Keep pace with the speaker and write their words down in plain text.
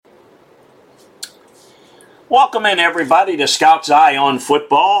Welcome in, everybody, to Scout's Eye on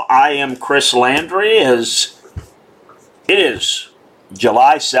Football. I am Chris Landry. As it is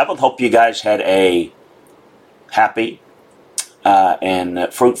July 7th. Hope you guys had a happy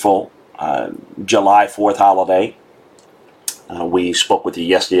and fruitful July 4th holiday. We spoke with you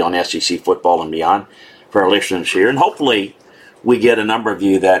yesterday on SEC football and beyond for our listeners here. And hopefully we get a number of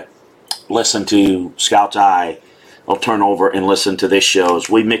you that listen to Scout's Eye will turn over and listen to this show as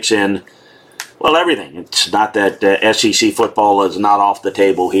we mix in everything. It's not that SEC football is not off the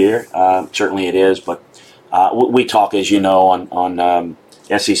table here. Certainly it is, but we talk, as you know, on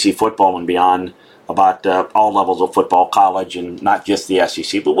SEC football and beyond about all levels of football, college, and not just the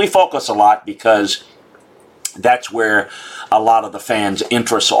SEC. But we focus a lot because that's where a lot of the fans'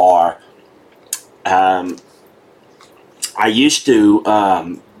 interests are. I used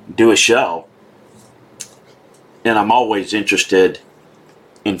to do a show, and I'm always interested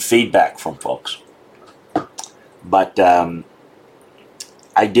in feedback from folks. But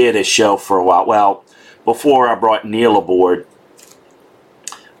I did a show for a while. Well, before I brought Neil aboard,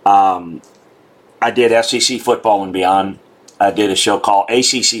 I did SEC football and beyond. I did a show called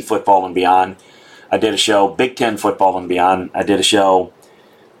ACC football and beyond. I did a show Big Ten football and beyond. I did a show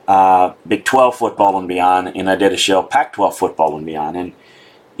Big 12 football and beyond, and I did a show Pac-12 football and beyond. And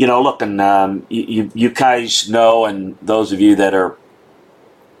look, and you guys know, and those of you that are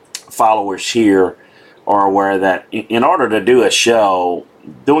followers here are aware that in order to do a show,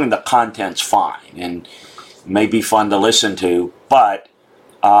 doing the content's fine and may be fun to listen to, but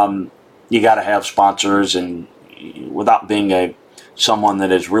you got to have sponsors, and without being someone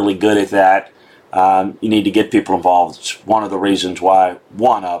that is really good at that, you need to get people involved. It's one of the reasons why,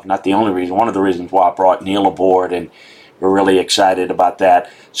 not the only reason, one of the reasons why I brought Neil aboard, and we're really excited about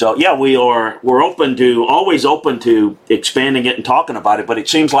that. So yeah, we're always open to expanding it and talking about it, but it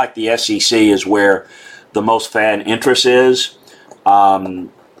seems like the SEC is where the most fan interest is.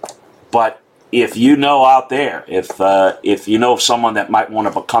 But if you know out there, if you know of someone that might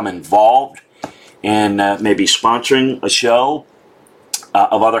want to become involved in maybe sponsoring a show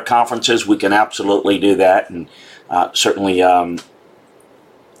of other conferences, we can absolutely do that, and certainly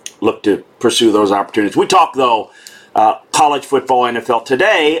look to pursue those opportunities. We talk, though, college football, NFL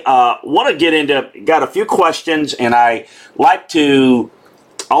today. Want to get into, got a few questions, and I like to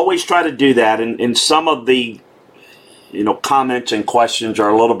always try to do that. And some of the, comments and questions are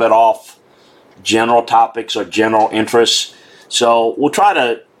a little bit off general topics or general interests. So we'll try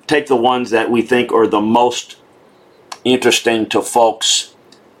to take the ones that we think are the most interesting to folks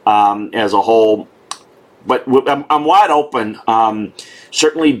as a whole. But I'm wide open.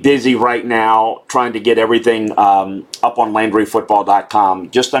 Certainly busy right now trying to get everything up on LandryFootball.com.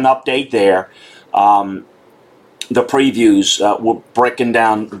 Just an update there. The previews, we're breaking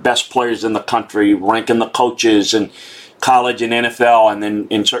down the best players in the country, ranking the coaches and college and NFL,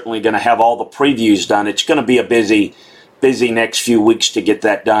 and certainly going to have all the previews done. It's going to be a busy next few weeks to get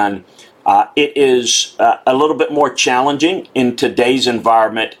that done. It is a little bit more challenging in today's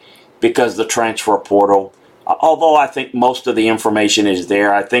environment because the transfer portal, although I think most of the information is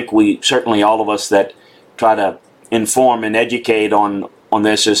there, I think certainly all of us that try to inform and educate on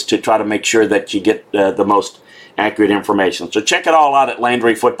this is to try to make sure that you get the most accurate information. So check it all out at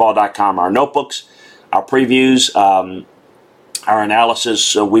LandryFootball.com. Our notebooks, our previews, our analysis,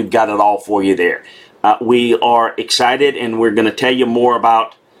 so we've got it all for you there. We are excited, and we're going to tell you more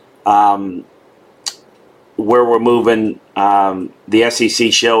about where we're moving the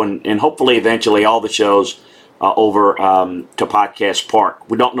SEC show and hopefully eventually all the shows over to Podcast Park.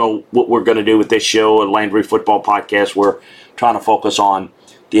 We don't know what we're going to do with this show, a Landry Football Podcast. We're trying to focus on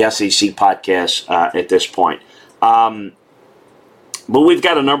the SEC podcast at this point. But we've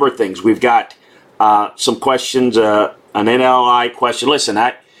got a number of things. We've got some questions, an NLI question. Listen,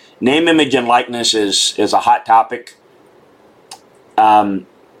 name, image, and likeness is a hot topic.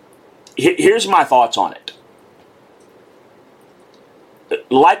 Here's my thoughts on it.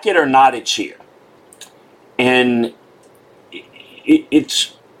 Like it or not, it's here. And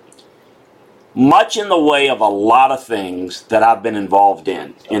it's much in the way of a lot of things that I've been involved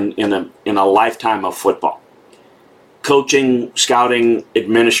in a lifetime of football. Coaching, scouting,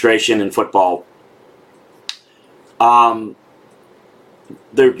 administration, and football. There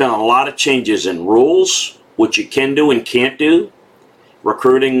have been a lot of changes in rules, what you can do and can't do.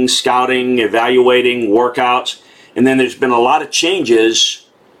 Recruiting, scouting, evaluating, workouts. And then there's been a lot of changes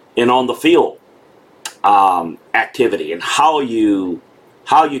in on the field activity and how you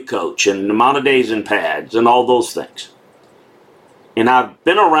coach and the amount of days in pads and all those things. And I've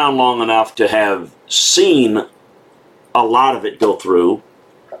been around long enough to have seen a lot of it go through.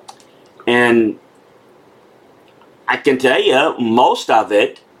 And I can tell you, most of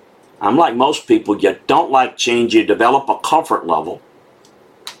it, I'm like most people, you don't like change. You develop a comfort level.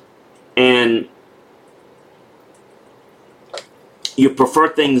 And you prefer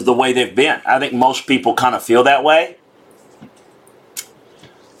things the way they've been. I think most people kind of feel that way.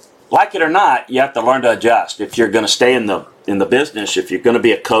 Like it or not, you have to learn to adjust. If you're going to stay in the business, if you're going to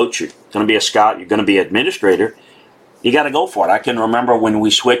be a coach, you're going to be a scout, you're going to be an administrator, you got to go for it. I can remember when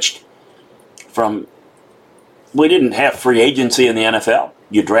we switched from, we didn't have free agency in the NFL.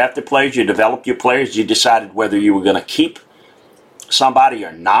 You drafted players, you developed your players, you decided whether you were going to keep somebody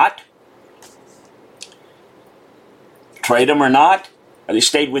or not, trade them or not, or they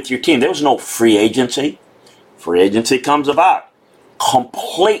stayed with your team. There was no free agency. Free agency comes about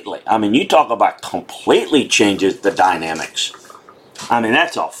completely. I mean, you talk about completely changes the dynamics. I mean,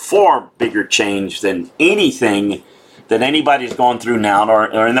 that's a far bigger change than anything that anybody's gone through now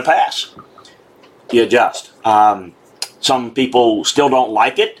or in the past. You adjust. Some people still don't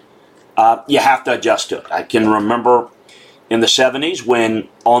like it. You have to adjust to it. I can remember in the 70s when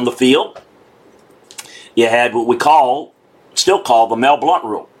on the field you had what we still call the Mel Blount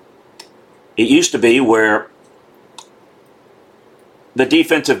rule. It used to be where the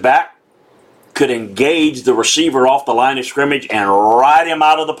defensive back could engage the receiver off the line of scrimmage and ride him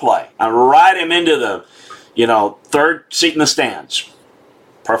out of the play and ride him into the, third seat in the stands.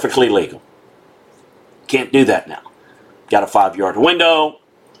 Perfectly legal. Can't do that now. Got a 5-yard window.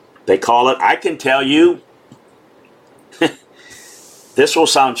 They call it. I can tell you, this will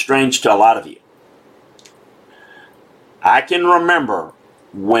sound strange to a lot of you. I can remember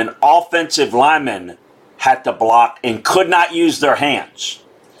when offensive linemen had to block and could not use their hands.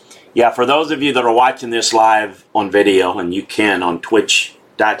 Yeah, for those of you that are watching this live on video, and you can on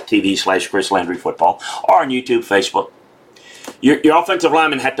twitch.tv/Chris Landry Football, or on YouTube, Facebook, your offensive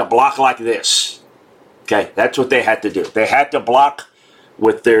linemen had to block like this. Okay, that's what they had to do. They had to block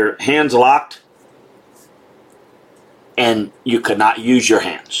with their hands locked, and you could not use your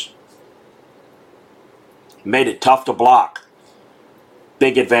hands. Made it tough to block.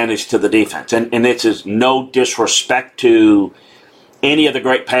 Big advantage to the defense. And this is no disrespect to any of the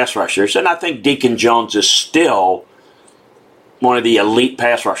great pass rushers. And I think Deacon Jones is still one of the elite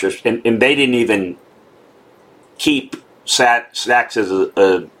pass rushers. And they didn't even keep sacks as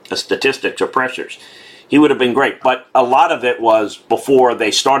a statistics or pressures. He would have been great. But a lot of it was before they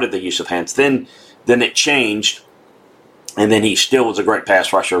started the use of hands. Then it changed. And then he still was a great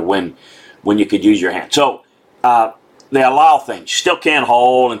pass rusher when you could use your hands. So, they allow things. You still can't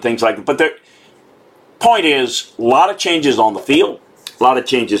hold and things like that. But the point is, a lot of changes on the field, a lot of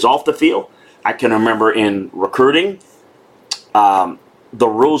changes off the field. I can remember in recruiting, the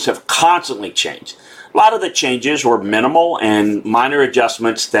rules have constantly changed. A lot of the changes were minimal and minor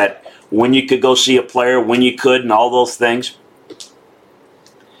adjustments that when you could go see a player, when you could, and all those things.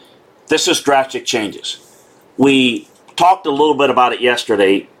 This is drastic changes. We talked a little bit about it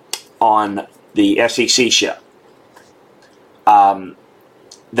yesterday on the SEC show. And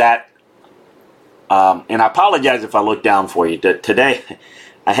I apologize if I look down for you. Today,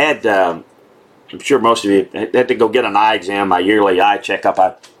 I had, I'm sure most of you had to go get an eye exam, my yearly eye checkup.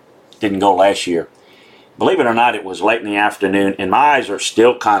 I didn't go last year. Believe it or not, it was late in the afternoon, and my eyes are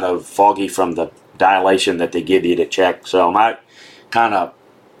still kind of foggy from the dilation that they give you to check. So my kind of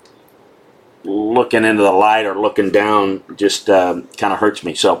looking into the light or looking down just kind of hurts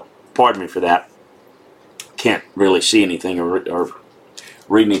me. So pardon me for that. Can't really see anything or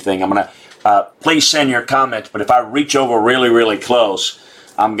read anything. I'm going to please send your comments, but if I reach over really, really close,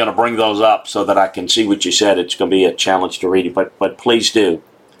 I'm going to bring those up so that I can see what you said. It's going to be a challenge to read it, but please do.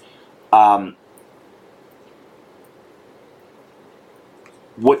 Gosh,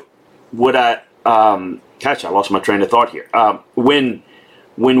 I lost my train of thought here. When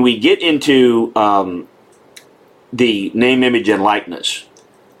we get into the name, image, and likeness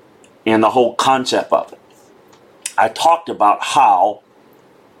and the whole concept of it, I talked about how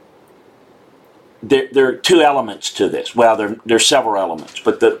there are two elements to this. Well, there's several elements,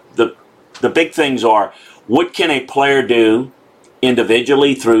 but the big things are, what can a player do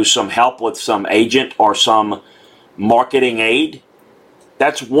individually through some help with some agent or some marketing aid?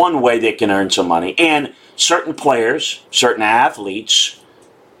 That's one way they can earn some money. And certain players, certain athletes,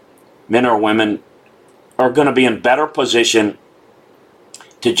 men or women, are going to be in better position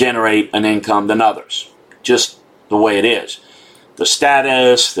to generate an income than others. Just the way it is. The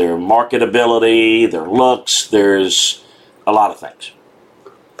status, their marketability, their looks, there's a lot of things.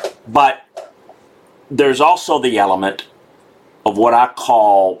 But there's also the element of what I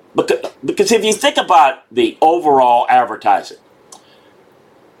call, because if you think about the overall advertising,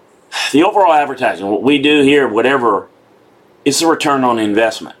 the overall advertising, what we do here, whatever, it's the return on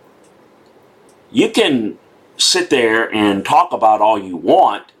investment. You can sit there and talk about all you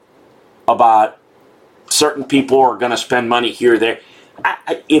want about certain people are going to spend money here or there.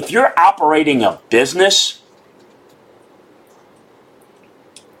 If you're operating a business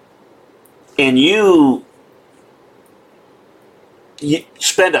and you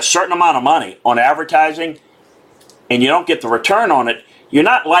spend a certain amount of money on advertising and you don't get the return on it, you're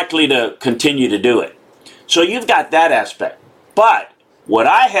not likely to continue to do it. So you've got that aspect. But what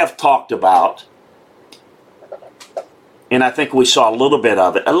I have talked about, and I think we saw a little bit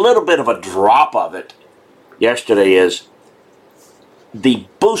of it, a little bit of a drop of it yesterday, is the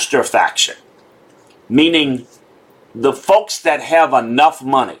booster faction. Meaning the folks that have enough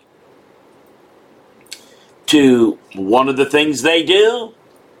money to, one of the things they do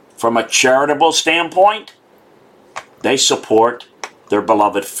from a charitable standpoint, they support their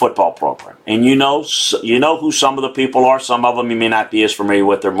beloved football program. And you know who some of the people are. Some of them you may not be as familiar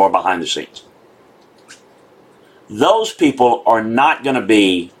with. They're more behind the scenes. Those people are not going to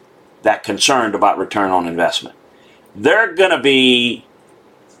be that concerned about return on investment. They're going to be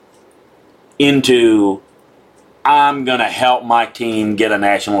into, I'm going to help my team get a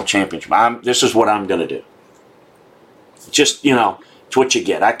national championship. This is what I'm going to do. Just, it's what you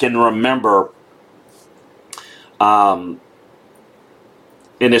get. I can remember, and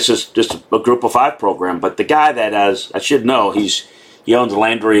this is just a group of 5 program, but the guy that I should know, he owns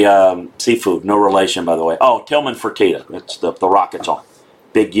Landry Seafood, no relation, by the way. Oh, Tillman Fertitta, that's the Rockets on.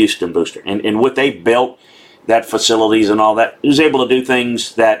 Big Houston booster. And what they built, that facilities and all that, he was able to do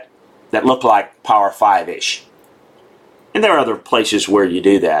things that look like Power 5-ish. And there are other places where you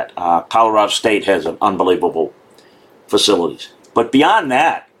do that. Colorado State has an unbelievable facilities. But beyond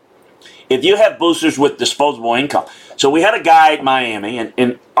that, if you have boosters with disposable income. So we had a guy at Miami,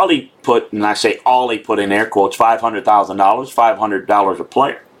 and all he put, and I say all he put in air quotes, $500,000, $500 a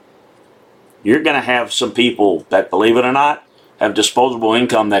player. You're going to have some people that, believe it or not, have disposable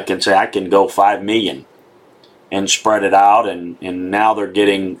income that can say, I can go $5 million and spread it out, and now they're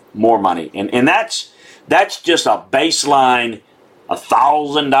getting more money. And that's just a baseline,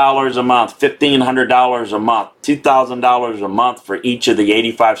 $1,000 a month, $1,500 a month, $2,000 a month for each of the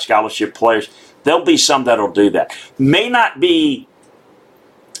 85 scholarship players. There'll be some that'll do that. May not be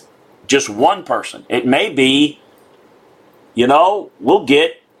just one person. It may be, we'll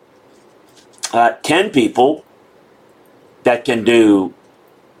get 10 people that can do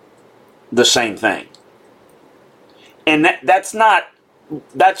the same thing. And that's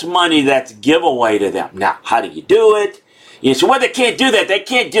money that's giveaway to them. Now, how do you do it? You say, well, they can't do that. They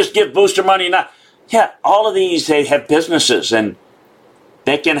can't just give booster money. Yeah, all of these, they have businesses, and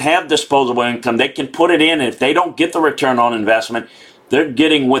they can have disposable income. They can put it in. And if they don't get the return on investment, they're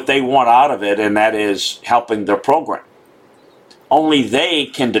getting what they want out of it, and that is helping their program. Only they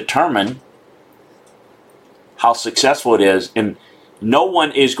can determine how successful it is, and no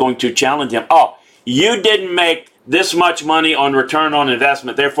one is going to challenge them. Oh, you didn't make this much money on return on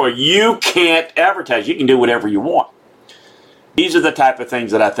investment, therefore you can't advertise. You can do whatever you want. These are the type of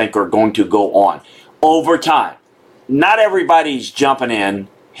things that I think are going to go on over time. Not everybody's jumping in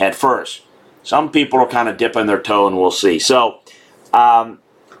head first. Some people are kind of dipping their toe, and we'll see. So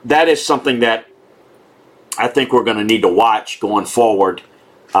that is something that I think we're going to need to watch going forward,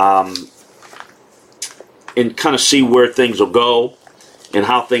 and kind of see where things will go and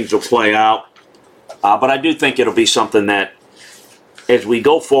how things will play out. But I do think it'll be something that, as we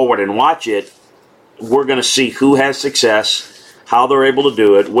go forward and watch it, we're going to see who has success, how they're able to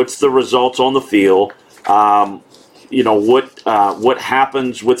do it, what's the results on the field, what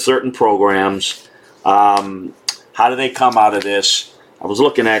happens with certain programs, how do they come out of this. I was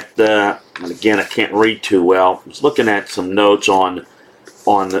looking at, and again, I can't read too well, I was looking at some notes on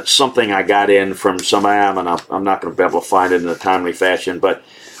something I got in from somebody, and I'm not going to be able to find it in a timely fashion, but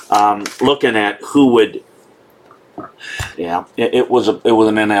looking at who would, it was an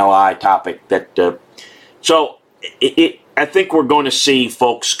NLI topic that, I think we're going to see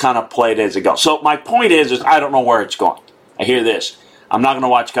folks kind of play it as it goes. So my point is I don't know where it's going. I hear this. I'm not going to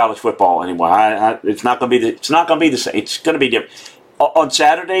watch college football anymore. It's not going to be the same. It's going to be different. On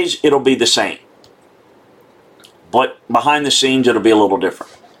Saturdays, it'll be the same. But behind the scenes, it'll be a little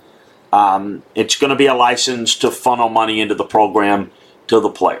different. It's going to be a license to funnel money into the program to the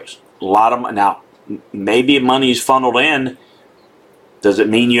players. A lot of now, maybe money is funneled in. Does it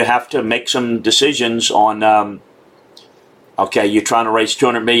mean you have to make some decisions on? Okay, you're trying to raise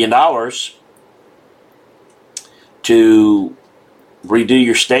 $200 million to redo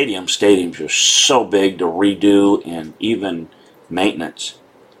your stadium. Stadiums are so big to redo, and even maintenance.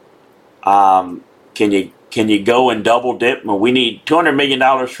 Can you go and double dip? Well, we need $200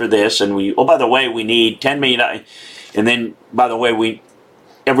 million for this, and by the way, we need $10 million, and then by the way,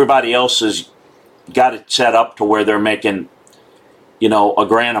 everybody else has got it set up to where they're making,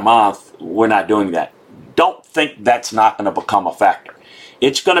 $1,000 a month. We're not doing that. Don't think that's not going to become a factor.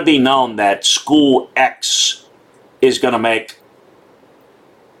 It's going to be known that school X is going to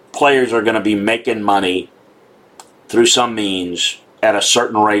players are going to be making money through some means at a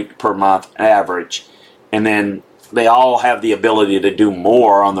certain rate per month average, and then they all have the ability to do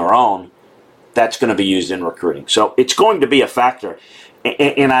more on their own. That's going to be used in recruiting. So it's going to be a factor.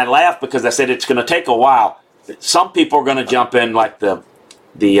 And I laugh because I said it's going to take a while. Some people are going to jump in, like the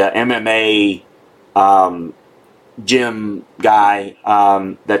MMA gym guy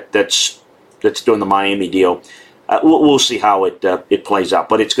that's doing the Miami deal. We'll see how it plays out,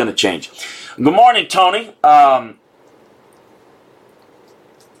 but it's going to change. Good morning, Tony.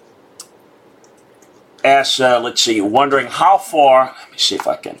 Let's see, wondering how far. Let me see if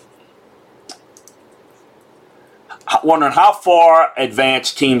I can. Wondering how far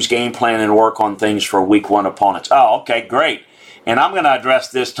advanced teams game plan and work on things for week 1 opponents. Oh, okay, great. And I'm going to address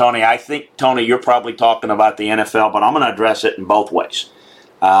this, Tony. I think, Tony, you're probably talking about the NFL, but I'm going to address it in both ways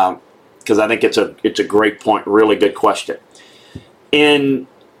because I think it's a great point, really good question. In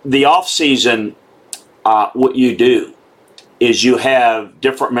the off season, what you do is you have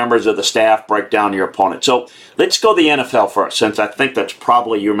different members of the staff break down your opponent. So let's go the NFL first, since I think that's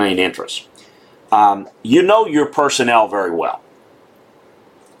probably your main interest. You know your personnel very well.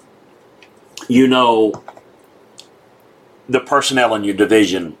 You know the personnel in your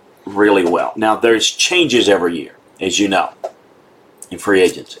division really well. Now, there's changes every year, as you know, in free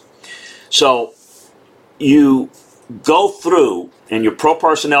agency. So you go through, and your pro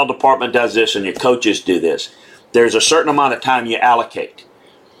personnel department does this, and your coaches do this. There's a certain amount of time you allocate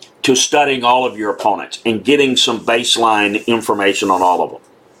to studying all of your opponents and getting some baseline information on all of them.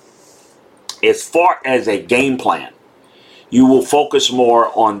 As far as a game plan, you will focus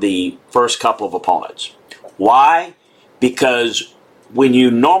more on the first couple of opponents. Why? Because when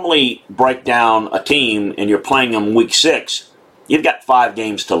you normally break down a team and you're playing them week 6, you've got 5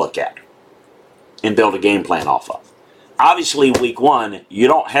 games to look at and build a game plan off of. Obviously, week 1, you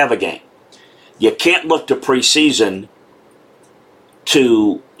don't have a game. You can't look to preseason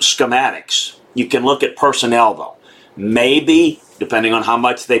to schematics. You can look at personnel, though. Maybe, depending on how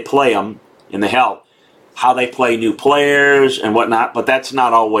much they play them in the help, how they play new players and whatnot, but that's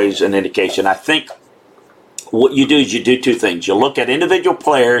not always an indication. I think what you do is you do 2 things. You look at individual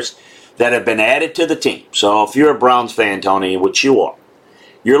players that have been added to the team. So if you're a Browns fan, Tony, which you are,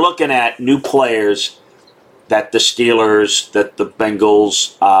 you're looking at new players that the Steelers, that the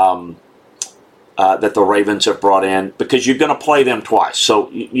Bengals, that the Ravens have brought in, because you're going to play them twice. So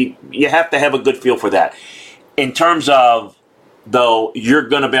you have to have a good feel for that. In terms of, though, you're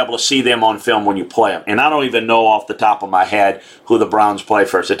going to be able to see them on film when you play them. And I don't even know off the top of my head who the Browns play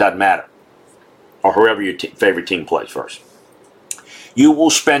first. It doesn't matter. Or whoever your favorite team plays first. You will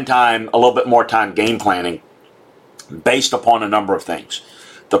spend a little bit more time game planning based upon a number of things.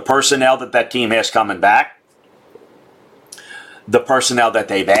 The personnel that team has coming back, the personnel that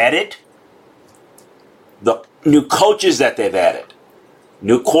they've added, the new coaches that they've added,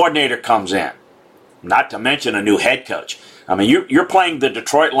 new coordinator comes in, not to mention a new head coach. I mean, you're playing the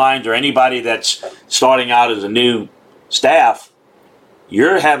Detroit Lions or anybody that's starting out as a new staff.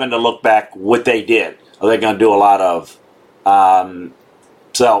 You're having to look back what they did. Are they going to do a lot of?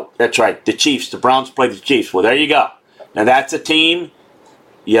 So that's right. The Chiefs. The Browns played the Chiefs. Well, there you go. Now that's a team.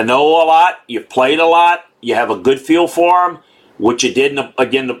 You know a lot. You've played a lot. You have a good feel for them, which you did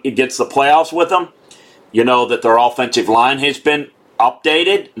again against the playoffs with them. You know that their offensive line has been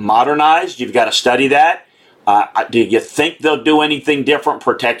updated, modernized. You've got to study that. Do you think they'll do anything different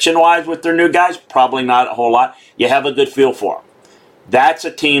protection-wise with their new guys? Probably not a whole lot. You have a good feel for them. That's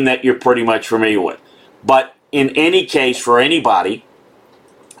a team that you're pretty much familiar with. But in any case, for anybody,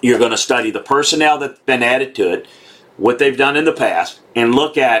 you're going to study the personnel that's been added to it, what they've done in the past, and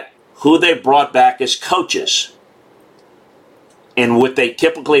look at who they've brought back as coaches and what they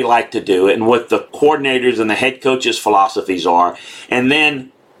typically like to do and what the coordinators and the head coaches' philosophies are. And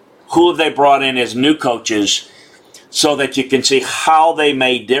then who have they brought in as new coaches so that you can see how they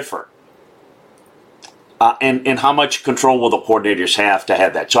may differ. And how much control will the coordinators have to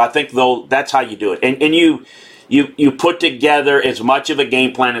have that. So I think, though, that's how you do it. And you put together as much of a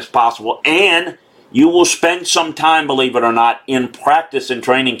game plan as possible, and you will spend some time, believe it or not, in practice and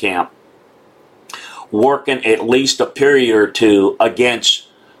training camp, working at least a period or 2 against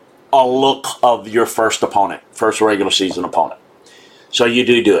a look of your first opponent, first regular season opponent. So you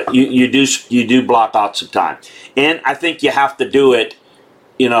do it. You do block out some time, and I think you have to do it,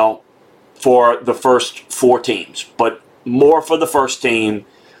 for the first 4 teams, but more for the first team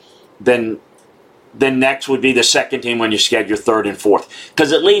than next would be the second team when you schedule third and fourth,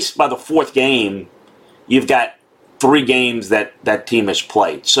 because at least by the fourth game, you've got 3 games that team has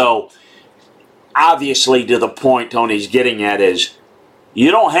played. So obviously, to the point Tony's getting at is you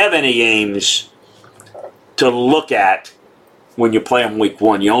don't have any games to look at when you play them week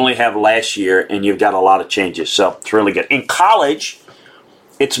 1. You only have last year, and you've got a lot of changes. So it's really good. In college,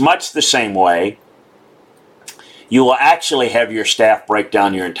 it's much the same way. You will actually have your staff break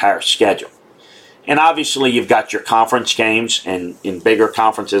down your entire schedule. And obviously, you've got your conference games, and in bigger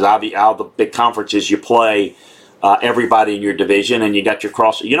conferences, out of the big conferences, you play everybody in your division, and you got your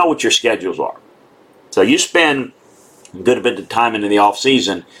cross. You know what your schedules are. So you spend a good bit of time in the off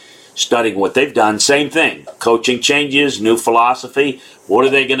season studying what they've done. Same thing. Coaching changes, new philosophy. What are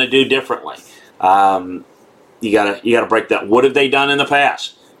they going to do differently? You gotta break that. What have they done in the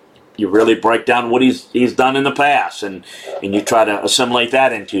past? You really break down what he's done in the past, and you try to assimilate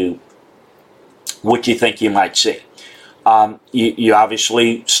that into what you think you might see. You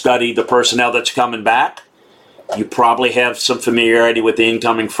obviously study the personnel that's coming back. You probably have some familiarity with the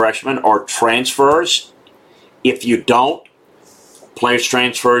incoming freshmen or transfers. If you don't, players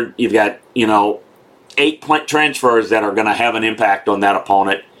transferred, you've got 8 transfers that are going to have an impact on that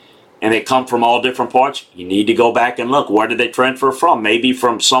opponent, and they come from all different parts. You need to go back and look, where did they transfer from? Maybe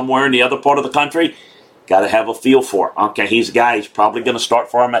from somewhere in the other part of the country. Got to have a feel for it. Okay, he's a guy, he's probably going to start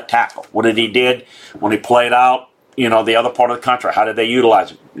for him at tackle. What did he did when he played out, the other part of the country? How did they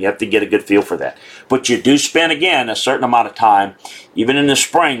utilize him? You have to get a good feel for that. But you do spend, again, a certain amount of time, even in the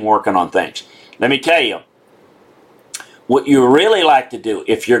spring, working on things. Let me tell you, what you really like to do,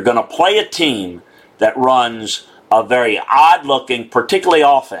 if you're going to play a team that runs a very odd-looking, particularly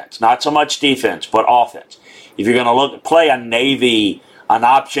offense, not so much defense, but offense. If you're going to play a Navy, an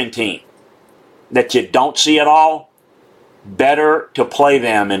option team that you don't see at all, better to play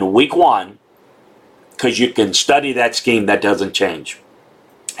them in week 1, because you can study that scheme that doesn't change.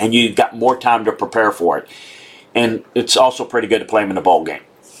 And you've got more time to prepare for it. And it's also pretty good to play them in a bowl game.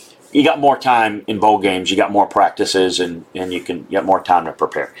 You got more time in bowl games, you got more practices, and you get more time to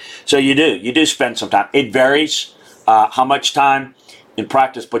prepare. So you do spend some time. It varies how much time in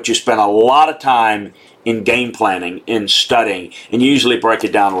practice, but you spend a lot of time in game planning, in studying, and you usually break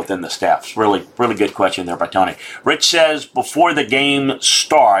it down within the staff. Really, really good question there by Tony. Rich says, before the game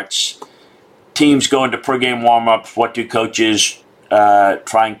starts, teams go into pregame warm-ups. What do coaches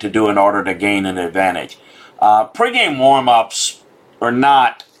trying to do in order to gain an advantage? Pregame warm-ups are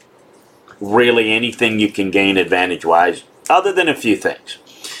not really anything you can gain advantage-wise, other than a few things.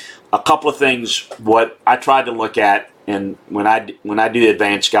 A couple of things, what I tried to look at, and when I do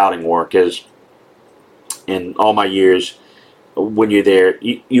advanced scouting work, is in all my years, when you're there,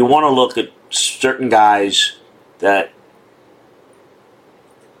 you want to look at certain guys that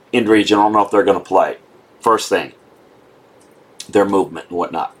injuries, you don't know if they're going to play. First thing, their movement and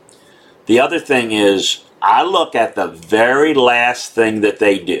whatnot. The other thing is, I look at the very last thing that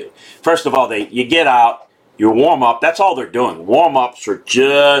they do. First of all, you get out, you warm up. That's all they're doing. Warm-ups are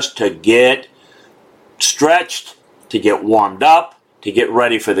just to get stretched, to get warmed up, to get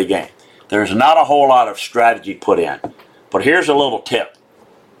ready for the game. There's not a whole lot of strategy put in. But here's a little tip.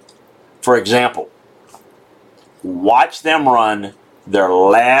 For example, watch them run their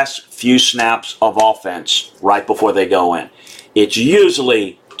last few snaps of offense right before they go in. It's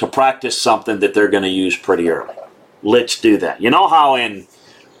usually to practice something that they're going to use pretty early. Let's do that. You know how in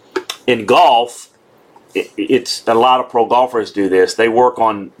golf, it's a lot of pro golfers do this. They work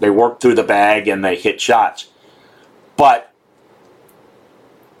through the bag and they hit shots. But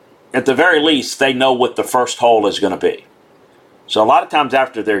at the very least, they know what the first hole is going to be. So a lot of times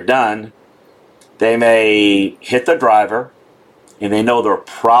after they're done, they may hit the driver, and they know they're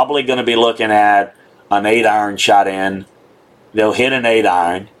probably going to be looking at an 8-iron shot in. They'll hit an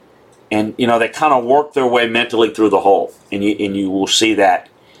 8-iron, and they kind of work their way mentally through the hole, and you will see that.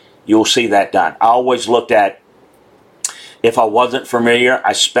 You'll see that done. I always looked at, if I wasn't familiar,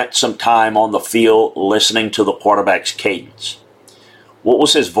 I spent some time on the field listening to the quarterback's cadence. What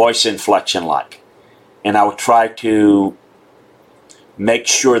was his voice inflection like? And I would try to make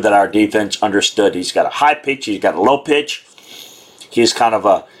sure that our defense understood he's got a high pitch, he's got a low pitch. He's kind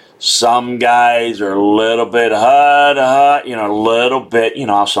of some guys are a little bit a little bit,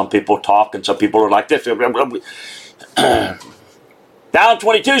 how some people talk and some people are like this. Down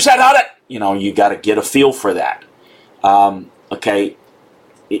 22, said hut it. You got to get a feel for that. Okay,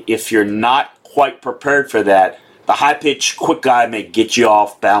 if you're not quite prepared for that, The high-pitched, quick guy may get you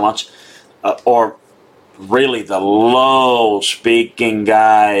off balance, or really the low-speaking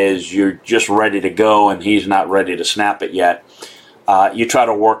guy is you're just ready to go and he's not ready to snap it yet. You try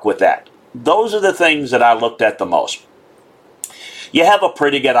to work with that. Those are the things that I looked at the most. You have a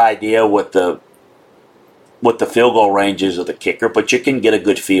pretty good idea what the field goal range is of the kicker, but you can get a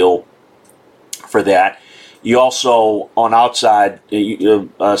good feel for that. You also, on outside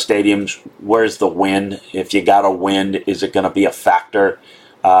stadiums, where's the wind? If you got a wind, is it going to be a factor?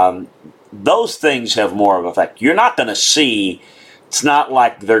 Those things have more of an effect. You're not going to see, it's not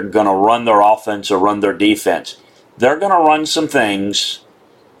like they're going to run their offense or run their defense. They're going to run some things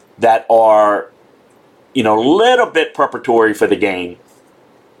that are, a little bit preparatory for the game.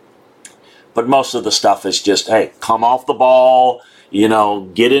 But most of the stuff is just, hey, come off the ball,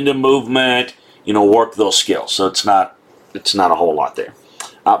 get into movement, work those skills. So it's not a whole lot there.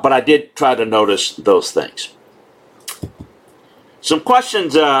 But I did try to notice those things. Some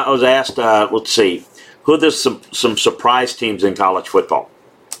questions I was asked, let's see, who there's some surprise teams in college football.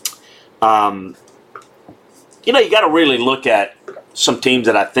 You got to really look at some teams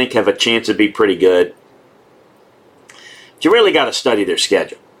that I think have a chance to be pretty good. But you really got to study their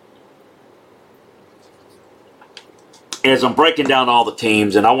schedule. As I'm breaking down all the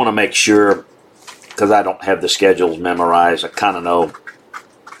teams, and I want to make sure, because I don't have the schedules memorized, I kind of know.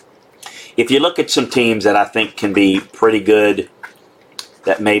 If you look at some teams that I think can be pretty good,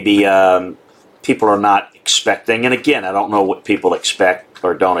 that maybe people are not expecting, and again, I don't know what people expect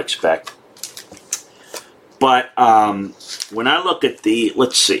or don't expect. But when I look at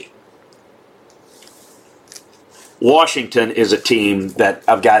let's see, Washington is a team that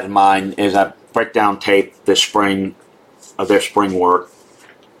I've got in mind as I break down tape this spring of their spring work.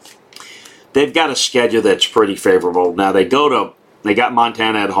 They've got a schedule that's pretty favorable. Now they got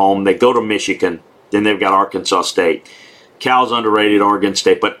Montana at home, they go to Michigan, then they've got Arkansas State. Cal's underrated, Oregon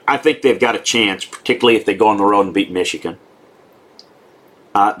State, but I think they've got a chance, particularly if they go on the road and beat Michigan.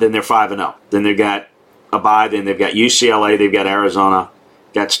 Then they're 5-0. Then they've got a bye. Then they've got UCLA. They've got Arizona.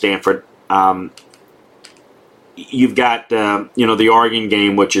 Got Stanford. You've got the Oregon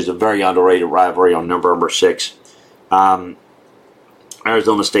game, which is a very underrated rivalry on November 6th.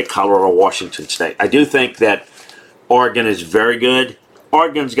 Arizona State, Colorado, Washington State. I do think that Oregon is very good.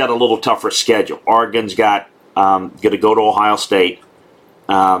 Oregon's got a little tougher schedule. Oregon's got going to go to Ohio State.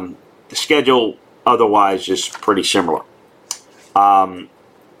 The schedule otherwise is pretty similar.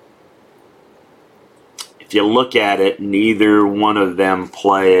 If you look at it, neither one of them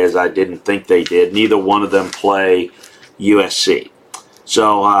play, as I didn't think they did, neither one of them play USC.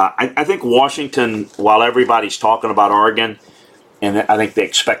 So I think Washington, while everybody's talking about Oregon, and I think they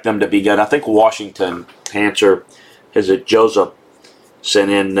expect them to be good, I think Washington, answer, is it Joseph sent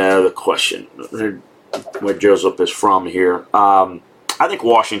in the question, where Joseph is from here. I think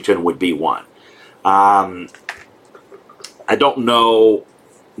Washington would be one. I don't know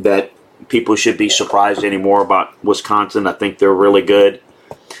that people should be surprised anymore about Wisconsin. I think they're really good.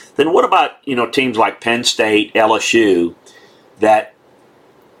 Then what about teams like Penn State, LSU, that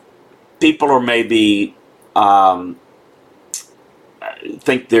people are maybe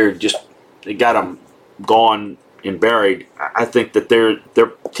think they got them gone and buried. I think that they're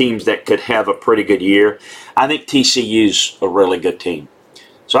teams that could have a pretty good year. I think TCU's a really good team.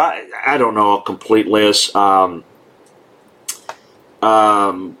 So I don't know a complete list. I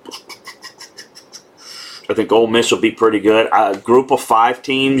think Ole Miss will be pretty good. A group of 5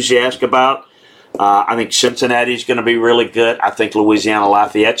 teams you ask about. I think Cincinnati's going to be really good. I think Louisiana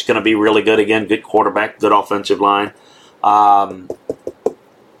Lafayette's going to be really good again. Good quarterback, good offensive line.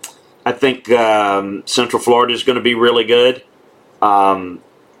 I think Central Florida is going to be really good. I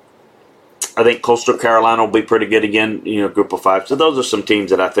think Coastal Carolina will be pretty good again. Group of 5. So those are some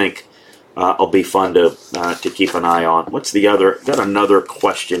teams that I think will be fun to keep an eye on. What's the other? Got another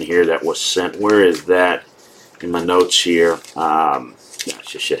question here that was sent. Where is that in my notes here? I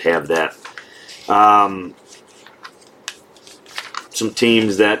should have that. Some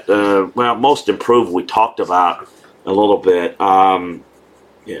teams that most improved. We talked about a little bit.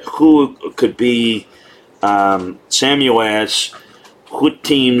 Who could be Samuel asks, what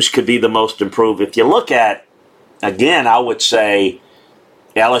teams could be the most improved? If you look at, again, I would say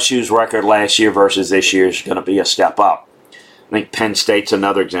LSU's record last year versus this year is going to be a step up. I think Penn State's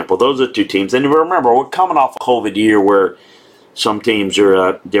another example. Those are 2 teams. And remember, we're coming off a COVID year where some teams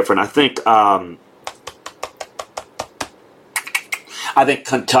are different. I think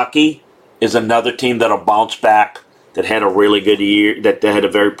Kentucky is another team that'll bounce back, that had a really good year, that had a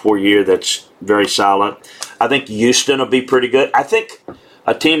very poor year that's very solid. I think Houston will be pretty good. I think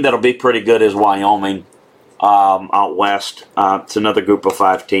a team that'll be pretty good is Wyoming. out west. It's another Group of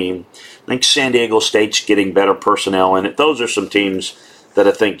 5 team. I think San Diego State's getting better personnel in it. Those are some teams that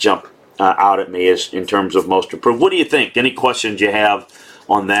I think jump out at me as in terms of most improved. What do you think? Any questions you have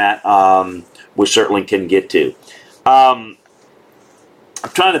on that? We certainly can get to. I'm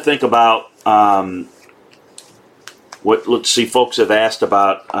trying to think about what. Let's see, folks have asked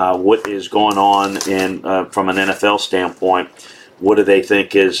about what is going on in from an NFL standpoint. What do they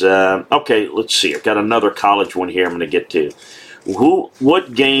think is okay? Let's see. I've got another college one here. I'm going to get to.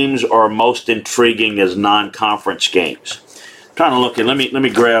 What games are most intriguing as non-conference games? I'm trying to look at. Let me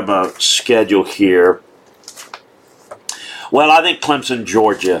grab a schedule here. Well, I think Clemson,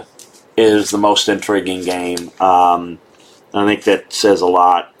 Georgia is the most intriguing game. I think that says a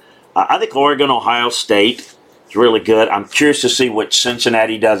lot. I think Oregon, Ohio State is really good. I'm curious to see what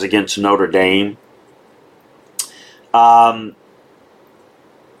Cincinnati does against Notre Dame. I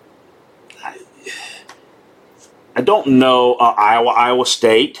don't know Iowa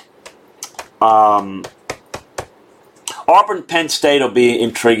State. Auburn, Penn State will be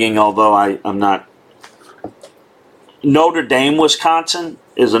intriguing, although I'm not. Notre Dame, Wisconsin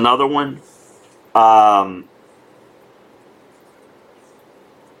is another one. Trying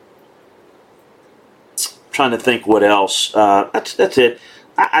to think what else. That's it.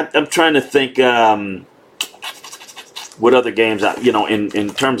 I'm trying to think what other games.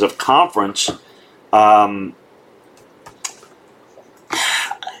 In terms of conference.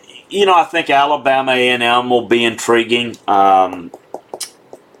 I think Alabama A&M will be intriguing.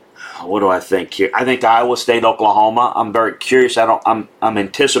 What do I think here? I think Iowa State, Oklahoma. I'm very curious. I'm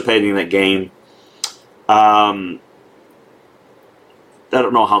anticipating that game. I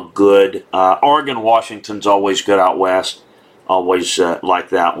don't know how good. Oregon, Washington's always good out west. Always like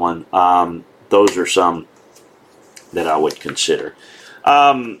that one. Those are some that I would consider.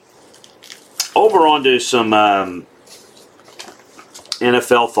 Over on to some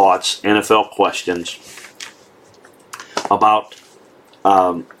NFL thoughts, NFL questions about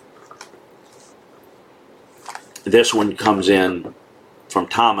this one comes in from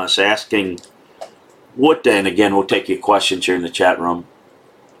Thomas asking what day, and again, we'll take your questions here in the chat room.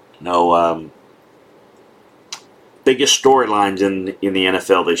 Biggest storylines in the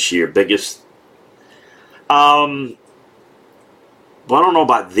NFL this year. Biggest, well, I don't know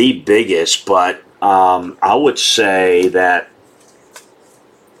about the biggest, but I would say that,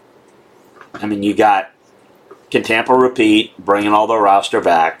 you got, can Tampa repeat, bringing all the roster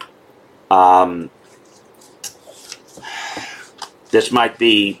back? This might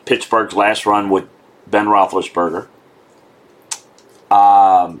be Pittsburgh's last run with Ben Roethlisberger.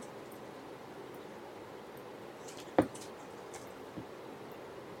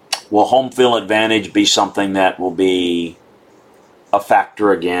 Will home field advantage be something that will be a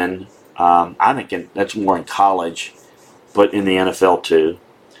factor again? I think that's more in college, but in the NFL too.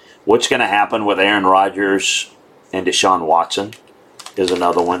 What's going to happen with Aaron Rodgers and Deshaun Watson is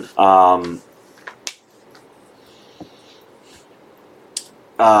another one.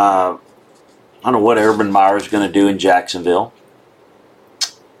 I don't know what Urban Meyer is going to do in Jacksonville.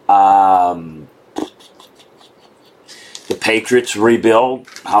 The Patriots rebuild,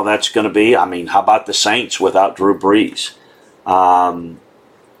 how that's going to be. How about the Saints without Drew Brees?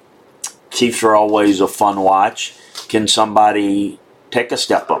 Chiefs are always a fun watch. Can somebody take a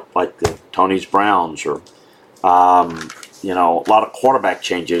step up like the Tony's Browns or, a lot of quarterback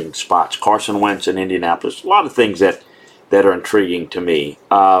changing spots. Carson Wentz in Indianapolis. A lot of things that are intriguing to me.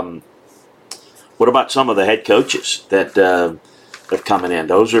 What about some of the head coaches that are coming in?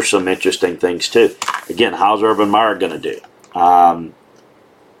 Those are some interesting things too. Again, how's Urban Meyer going to do?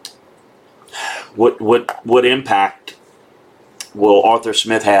 What impact will Arthur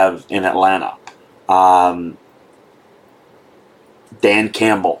Smith have in Atlanta? Dan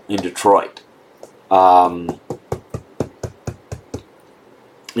Campbell in Detroit.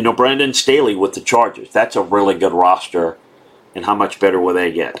 Brandon Staley with the Chargers. That's a really good roster. And how much better will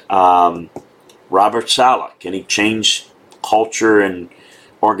they get? Robert Saleh. Can he change culture and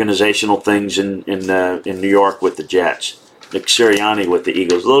organizational things in New York with the Jets? Nick Sirianni with the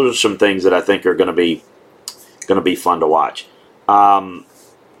Eagles. Those are some things that I think are going to be fun to watch. Some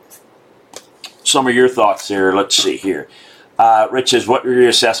of your thoughts here. Let's see here. Rich says, "What were your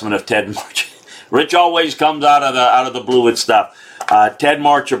assessment of Ted March?" Rich always comes out of the blue with stuff. Ted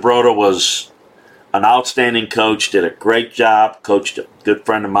Marchibroda was an outstanding coach. Did a great job. Coached a good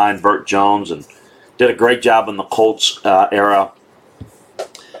friend of mine, Burt Jones, and did a great job in the Colts era.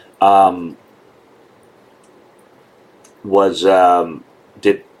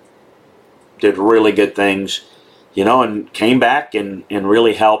 Did really good things, and came back and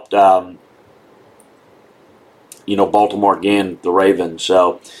really helped Baltimore again, the Ravens.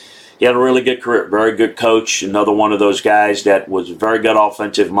 So he had a really good career, very good coach. Another one of those guys that was a very good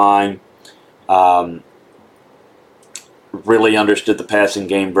offensive mind. Really understood the passing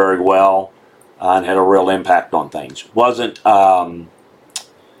game very well and had a real impact on things. Wasn't, not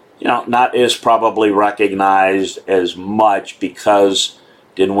as probably recognized as much because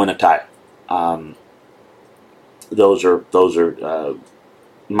didn't win a title. Those are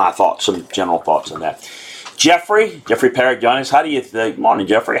my thoughts, some general thoughts on that. Jeffrey Parrick joining us. How do you think? Morning,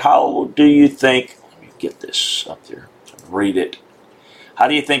 Jeffrey. How do you think? Let me get this up there. Read it. How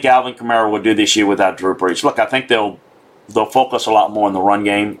do you think Alvin Kamara will do this year without Drew Brees? Look, I think they'll focus a lot more on the run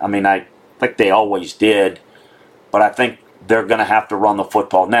game. I mean, I think they always did, but I think they're going to have to run the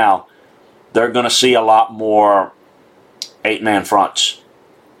football now. They're going to see a lot more 8-man fronts.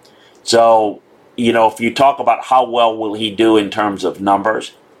 So, if you talk about how well will he do in terms of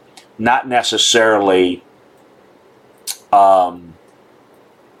numbers, not necessarily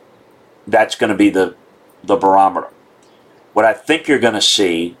that's going to be the barometer. What I think you're going to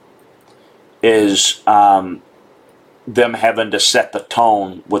see is them having to set the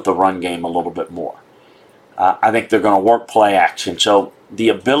tone with the run game a little bit more. I think they're going to work play action. So the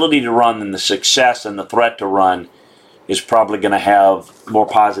ability to run and the success and the threat to run is probably going to have more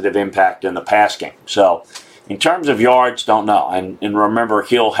positive impact in the pass game. So in terms of yards, don't know. And remember,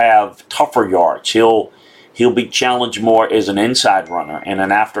 he'll have tougher yards. He'll be challenged more as an inside runner and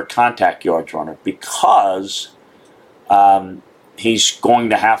an after-contact yards runner because he's going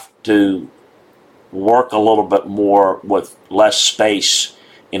to have to work a little bit more with less space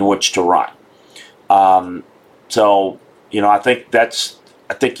in which to run. I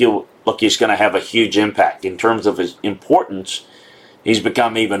think he's going to have a huge impact. In terms of his importance, he's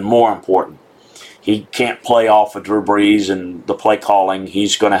become even more important. He can't play off of Drew Brees and the play calling.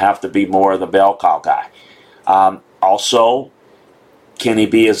 He's going to have to be more of the bell cow guy. Also, can he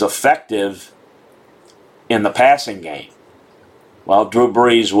be as effective in the passing game? Well, Drew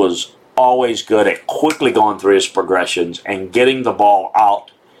Brees was always good at quickly going through his progressions and getting the ball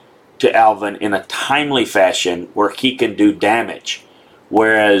out to Alvin in a timely fashion where he can do damage.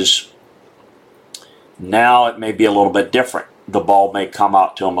 Whereas now it may be a little bit different. The ball may come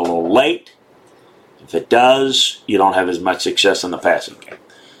out to him a little late. If it does, you don't have as much success in the passing game.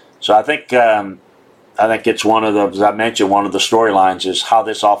 So I think it's one of the, as I mentioned, one of the storylines is how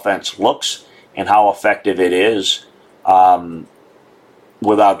this offense looks and how effective it is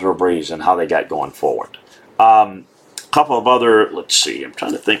without Drew Brees and how they got going forward. A couple of other, let's see, I'm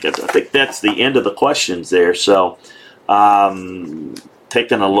trying to think. I think that's the end of the questions there. So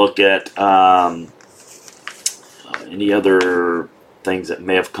taking a look at any other things that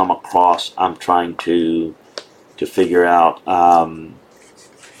may have come across, I'm trying to figure out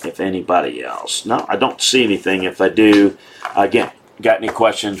if anybody else. No, I don't see anything. If I do, again, got any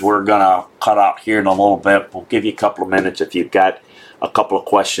questions, we're going to cut out here in a little bit. We'll give you a couple of minutes. If you've got a couple of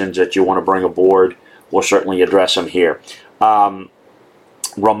questions that you want to bring aboard, we'll certainly address them here.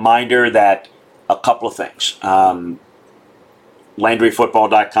 Reminder that a couple of things.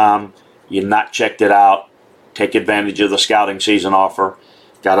 LandryFootball.com, you've not checked it out, take advantage of the scouting season offer.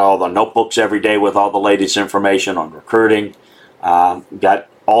 Got all the notebooks every day with all the latest information on recruiting. Got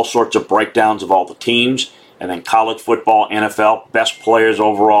all sorts of breakdowns of all the teams, and then college football, NFL, best players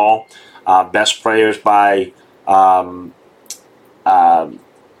overall, best players by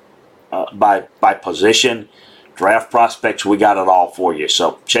position, draft prospects. We got it all for you.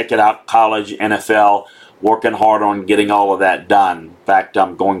 So check it out. College, NFL, working hard on getting all of that done. In fact,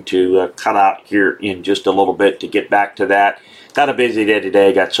 I'm going to cut out here in just a little bit to get back to that. Got a busy day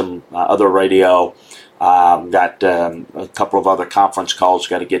today. Got some other radio. Got a couple of other conference calls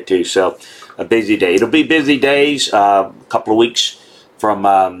got to get to. So a busy day. It'll be busy days. A couple of weeks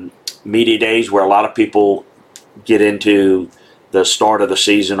from media days where a lot of people get into the start of the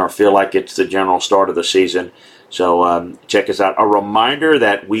season or feel like it's the general start of the season. So check us out. A reminder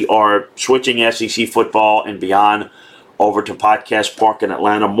that we are switching SEC football and beyond over to Podcast Park in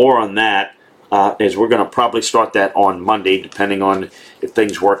Atlanta. More on that as we're going to probably start that on Monday, depending on if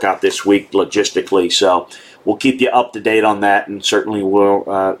things work out this week logistically. So we'll keep you up to date on that, and certainly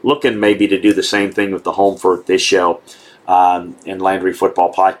we'll looking maybe to do the same thing with the home for this show in Landry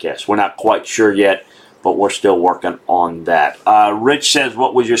Football Podcast. We're not quite sure yet, but we're still working on that. Rich says,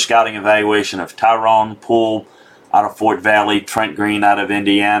 what was your scouting evaluation of Tyrone Poole out of Fort Valley, Trent Green out of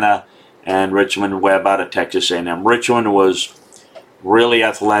Indiana, and Richmond Webb out of Texas A&M? Richmond was really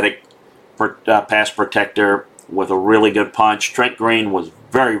athletic, pass protector with a really good punch. Trent Green was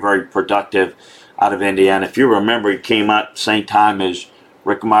very, very productive out of Indiana. If you remember, he came out at the same time as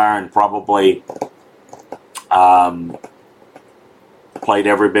Rick Meyer and probably Played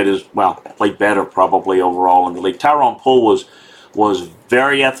every bit as well, played better probably overall in the league. Tyrone Poole was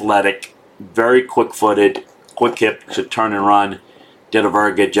very athletic, very quick-footed, quick hip to turn and run. Did a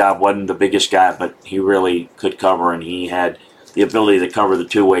very good job. Wasn't the biggest guy, but he really could cover, and he had the ability to cover the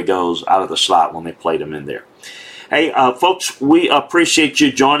two-way goes out of the slot when they played him in there. Hey, folks, we appreciate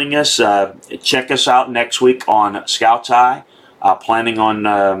you joining us. Check us out next week on Scouts Eye. Planning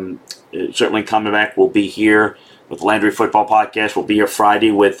on certainly coming back. We'll be here with Landry Football Podcast. We'll be here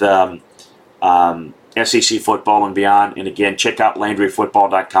Friday with SEC football and beyond. And again, check out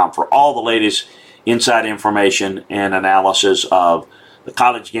LandryFootball.com for all the latest inside information and analysis of the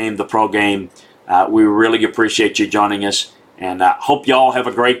college game, the pro game. We really appreciate you joining us, and hope you all have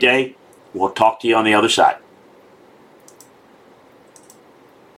a great day. We'll talk to you on the other side.